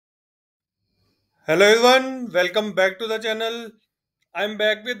Hello everyone, welcome back to the channel. I'm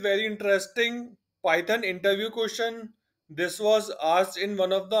back with very interesting Python interview question. This was asked in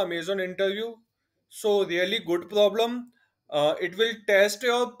one of the Amazon interview. So really good problem. It will test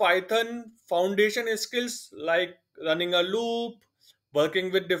your Python foundation skills like running a loop,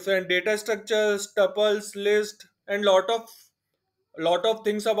 working with different data structures, tuples, list, and lot of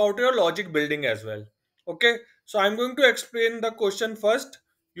things about your logic building as well. Okay, so I'm going to explain the question first.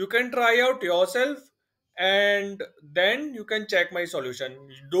 You can try out yourself and then you can check my solution.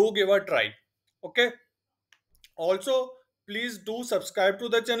 Do give a try. Okay, also, please do subscribe to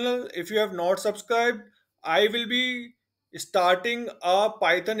the channel. If you have not subscribed, I will be starting a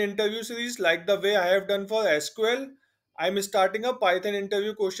Python interview series like the way I have done for SQL. I'm starting a Python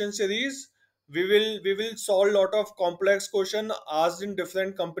interview question series. We will solve lot of complex question asked in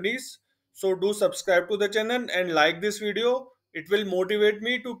different companies. So do subscribe to the channel and like this video. It will motivate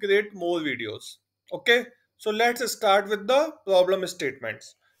me to create more videos. Okay, so let's start with the problem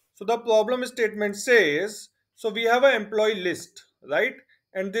statements. So the problem statement says, so we have an employee list, right?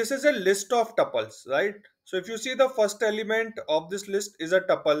 And this is a list of tuples, right? So if you see, the first element of this list is a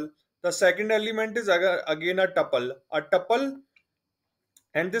tuple. The second element is again a tuple. A tuple,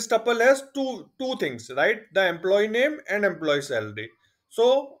 and this tuple has two things, right? The employee name and employee salary.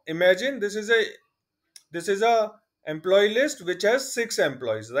 So imagine this is a employee list which has six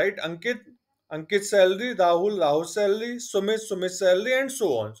employees, right? Ankit salary, Rahul salary, Sumit salary, and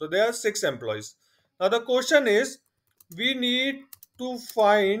so on. So there are six employees. Now the question is, we need to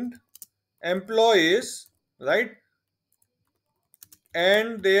find employees, right,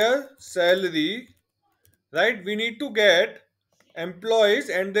 and their salary, right? We need to get employees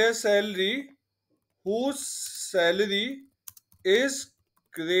and their salary whose salary is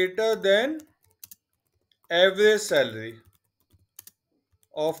greater than average salary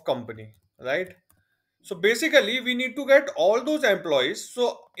of company, right? So basically we need to get all those employees.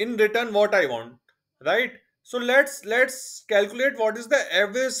 So in return what I want, right? So let's calculate what is the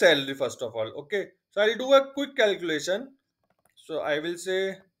average salary first of all. Okay, so I'll do a quick calculation. So I will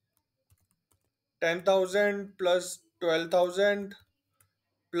say 10,000 plus 12,000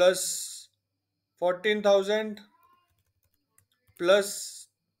 plus 14,000 plus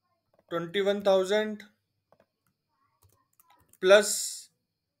 21,000 plus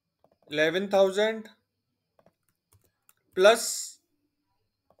 11,000 plus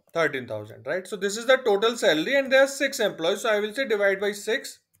 13,000, right? So this is the total salary and there are six employees. So I will say divide by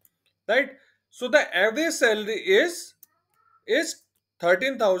 6, right? So the average salary is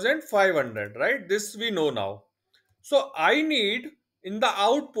 13,500, right? This we know now. So I need, in the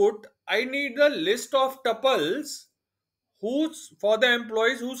output, I need the list of tuples whose, for the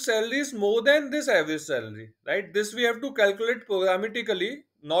employees whose salary is more than this average salary, right? This we have to calculate programmatically,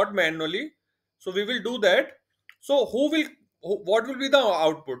 not manually. So we will do that. So what will be the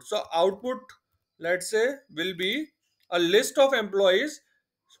output? So output, let's say, will be a list of employees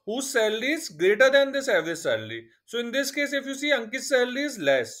whose salary is greater than this average salary. So in this case, if you see, Ankit's salary is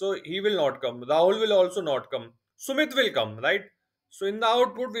less, so he will not come. Rahul will also not come. Sumit will come, right? So in the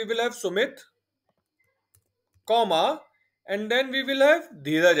output, we will have Sumit, comma, and then we will have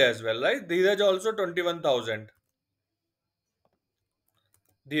Dheeraj as well, right? Dheeraj also 21,000.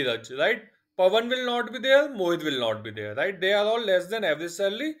 Dheeraj, right? Pavan will not be there, Mohit will not be there, right? They are all less than average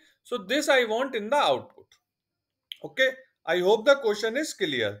salary. So this I want in the output. Okay, I hope the question is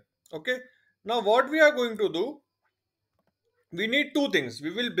clear. Okay, now what we are going to do, we need two things. We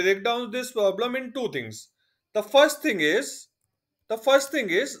will break down this problem in two things. The first thing is, the first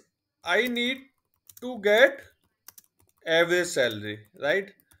thing is I need to get average salary,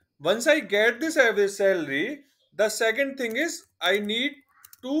 right? Once I get this average salary, the second thing is I need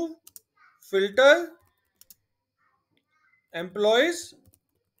to filter employees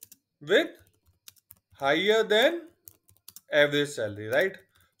with higher than average salary, right?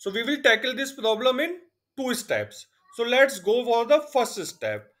 So we will tackle this problem in two steps. So let's go for the first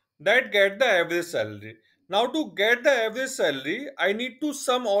step, that get the average salary. Now to get the average salary, I need to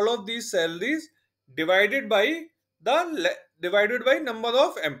sum all of these salaries divided by divided by number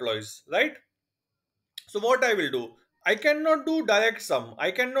of employees, right? So what I will do, I cannot do direct sum. I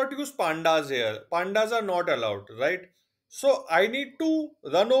cannot use pandas here. Pandas are not allowed, right? So I need to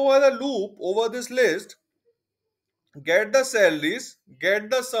run over a loop over this list, get the salaries, get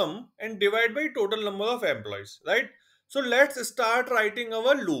the sum, and divide by total number of employees, right? So let's start writing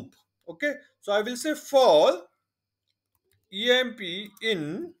our loop. Okay. So I will say for EMP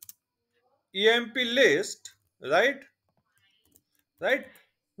in EMP list, right? Right.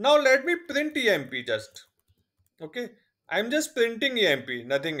 Now let me print EMP just. Okay, I'm just printing EMP,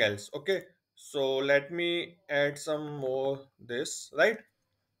 nothing else. Okay, So let me add some more this, right?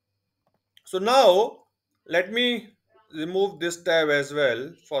 So now let me remove this tab as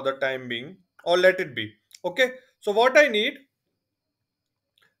well for the time being, or let it be. Okay. So what I need,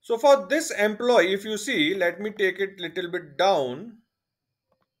 so for this employee, if you see, let me take it little bit down.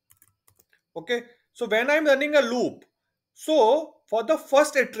 Okay. So when I'm running a loop, so for the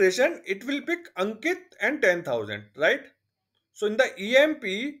first iteration, it will pick Ankit and 10,000, right? So in the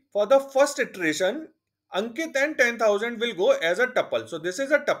EMP, for the first iteration, Ankit and 10,000 will go as a tuple. So this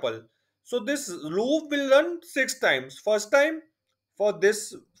is a tuple. So this loop will run 6 times. First time for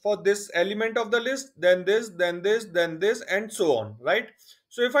this element of the list, then this, then this, then this, and so on, right?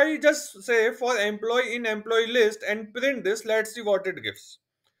 So if I just say for employee in employee list and print this, let's see what it gives.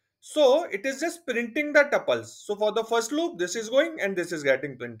 So it is just printing the tuples. So for the first loop, this is going and this is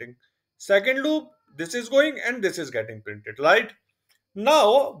getting printing. Second loop, this is going and this is getting printed, right?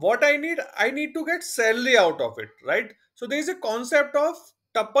 Now, what I need to get salary out of it, right? So there is a concept of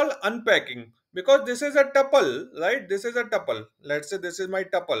tuple unpacking because this is a tuple, right? This is a tuple. Let's say this is my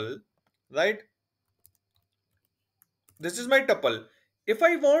tuple, right? This is my tuple. If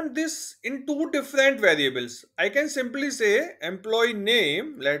I want this in two different variables, I can simply say employee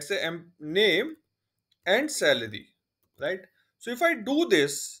name, let's say name and salary, right? So if I do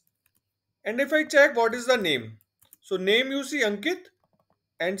this and if I check what is the name, so name you see Ankit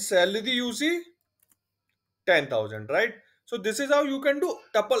and salary you see 10,000, right? So this is how you can do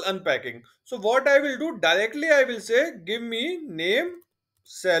tuple unpacking. So what I will do directly, I will say give me name,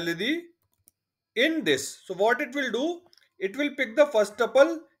 salary in this. So what it will do, it will pick the first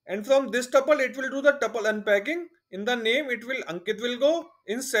tuple and from this tuple it will do the tuple unpacking. In the name it will Ankit will go,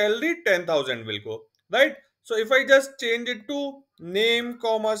 in salary 10,000 will go, right? So if I just change it to name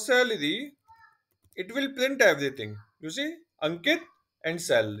comma salary, it will print everything. You see, Ankit and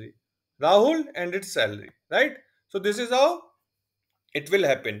salary, Rahul and its salary, right? So this is how it will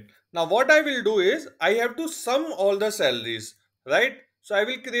happen. Now what I will do is I have to sum all the salaries, right? So I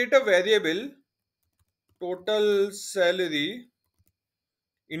will create a variable total salary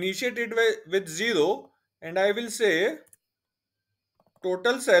initiated with 0 and I will say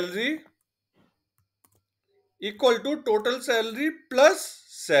total salary equal to total salary plus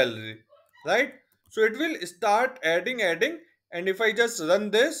salary, right? So it will start adding and if I just run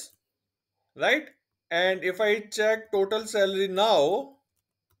this, right, and if I check total salary now,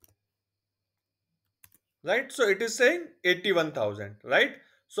 right, so it is saying 81,000, right?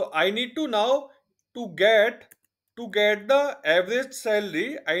 So I need to now to get the average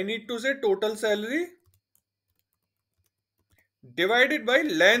salary, I need to say total salary divided by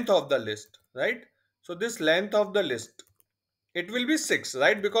length of the list, right? So this length of the list, it will be 6,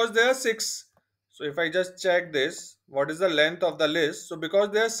 right? Because there are 6. So if I just check this, what is the length of the list? So because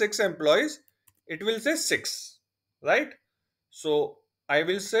there are 6 employees, it will say 6, right? So I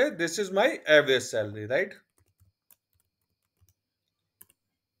will say this is my average salary, right?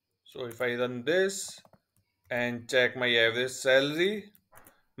 So if I run this and check my average salary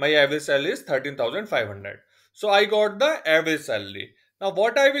is 13,500. So I got the average salary. Now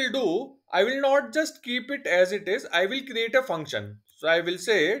what I will do, I will not just keep it as it is, I will create a function. So I will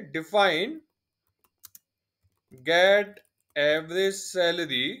say define get average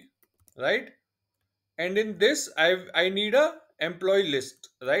salary, right? And in this I need a employee list,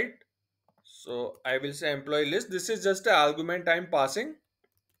 right? So I will say employee list. This is just an argument I'm passing,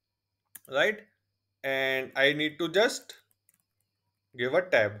 right? And I need to just give a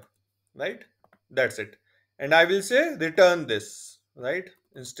tab, right? That's it. And I will say return this, right,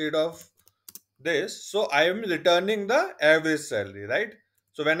 instead of this. So I am returning the average salary, right?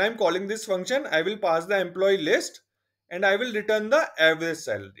 So when I'm calling this function, I will pass the employee list and I will return the average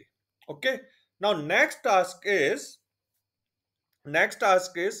salary. Okay. Now next task is,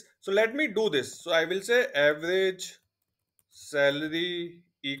 so let me do this. So I will say average salary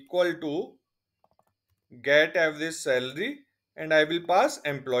equal to get average salary and I will pass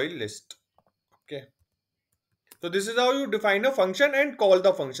employee list. Okay. So this is how you define a function and call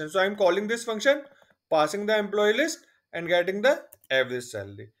the function. So I'm calling this function, passing the employee list and getting the average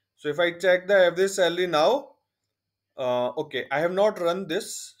salary. So if I check the average salary now, okay, I have not run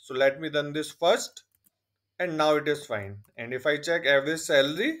this. So let me run this first and now it is fine. And if I check average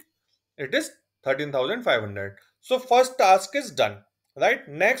salary, it is 13,500. So first task is done, right?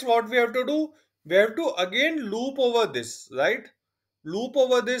 Next, what we have to do, we have to again loop over this, right? Loop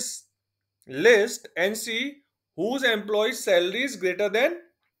over this list and see whose employee salary is the greater than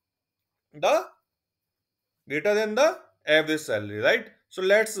the average salary, right? So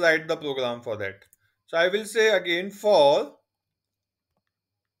let's write the program for that. So I will say again for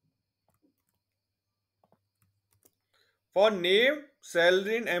for name,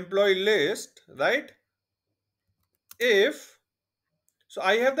 salary and employee list, right? If, so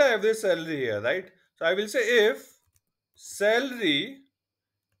I have the average salary here, right? So I will say if salary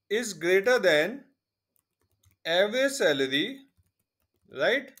is greater than average salary,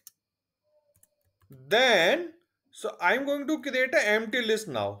 right? Then, so I'm going to create an empty list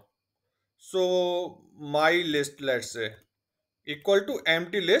now. So my list, let's say, equal to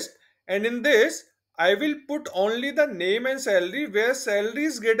empty list, and in this I will put only the name and salary where salary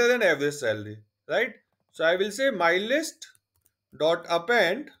is greater than average salary, right? So I will say my list dot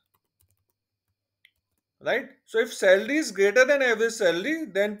append, right? So if salary is greater than average salary,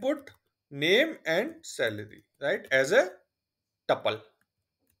 then put name and salary, right, as a tuple.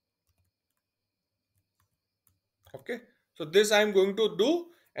 Okay, so this I'm going to do,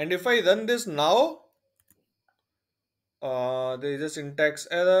 and if I run this now, there is a syntax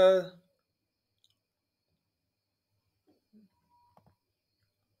error.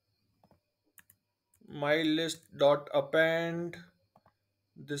 My list dot append,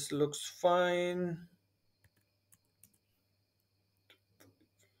 this looks fine.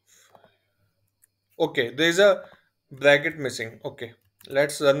 Okay, there is a bracket missing. Okay,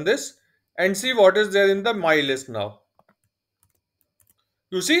 let's run this and see what is there in the my list now.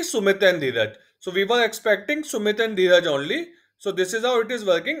 You see Sumit and Dheeraj. So we were expecting Sumit and Dheeraj only. So this is how it is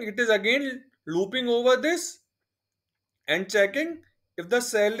working. It is again looping over this and checking if the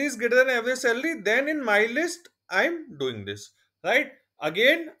salary is greater than average salary. Then in my list, I'm doing this. Right?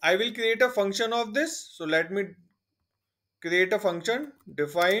 Again, I will create a function of this. So let me create a function,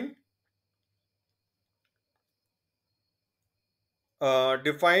 define,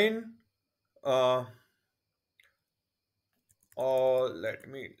 uh, or let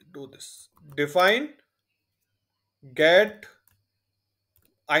me do this. Define get,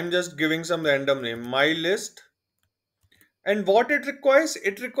 I'm just giving some random name, my list. And what it requires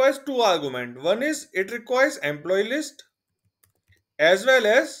two arguments. One is it requires employee list as well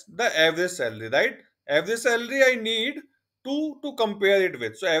as the average salary, right? Average salary I need to compare it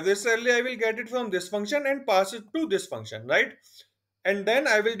with. So average salary I will get it from this function and pass it to this function, right? And then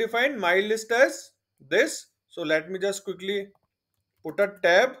I will define my list as this. So let me just quickly put a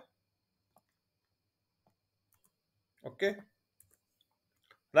tab. Okay,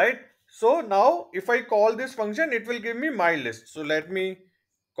 right? So now if I call this function, it will give me my list. So let me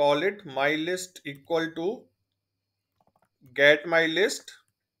call it my list equal to get my list,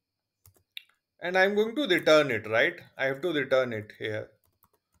 and I'm going to return it, right? I have to return it here.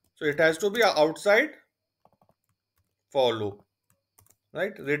 So it has to be a outside for loop,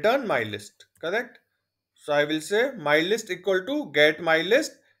 right? Return my list, correct? So I will say my list equal to get my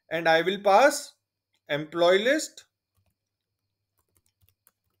list, and I will pass employee list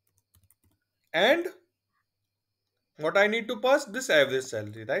and what I need to pass this average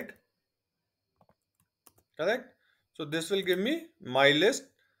salary, right? Correct? So this will give me my list.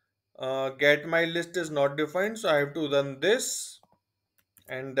 Get my list is not defined, so I have to run this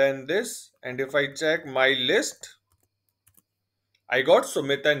and then this, and if I check my list, I got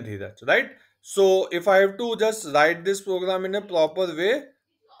Sumit and Dheeraj, right? So if I have to just write this program in a proper way,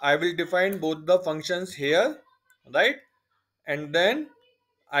 I will define both the functions here, right? And then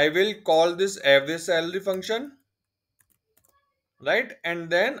I will call this average salary function, right? And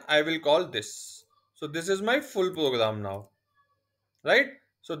then I will call this. So this is my full program now, right?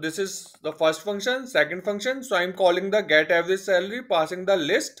 So this is the first function, second function. So I'm calling the get average salary, passing the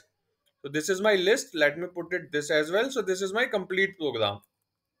list. So this is my list. Let me put it this as well. So this is my complete program.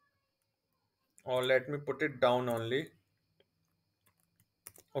 Or let me put it down only.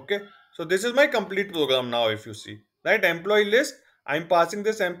 Okay, so this is my complete program now. If you see, right, employee list, I'm passing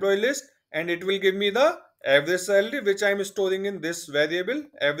this employee list and it will give me the average salary which I'm storing in this variable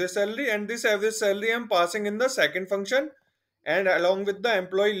average salary, and this average salary I'm passing in the second function and along with the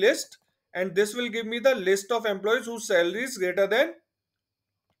employee list, and this will give me the list of employees whose salary is greater than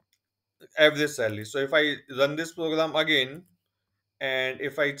average salary. So if I run this program again and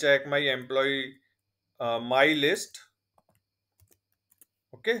if I check my employee my list.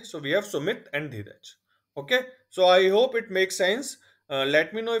 Okay, so we have Sumit and Dheeraj. Okay, so I hope it makes sense.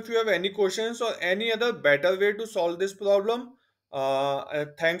 Let me know if you have any questions or any other better way to solve this problem.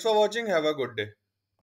 Thanks for watching. Have a good day.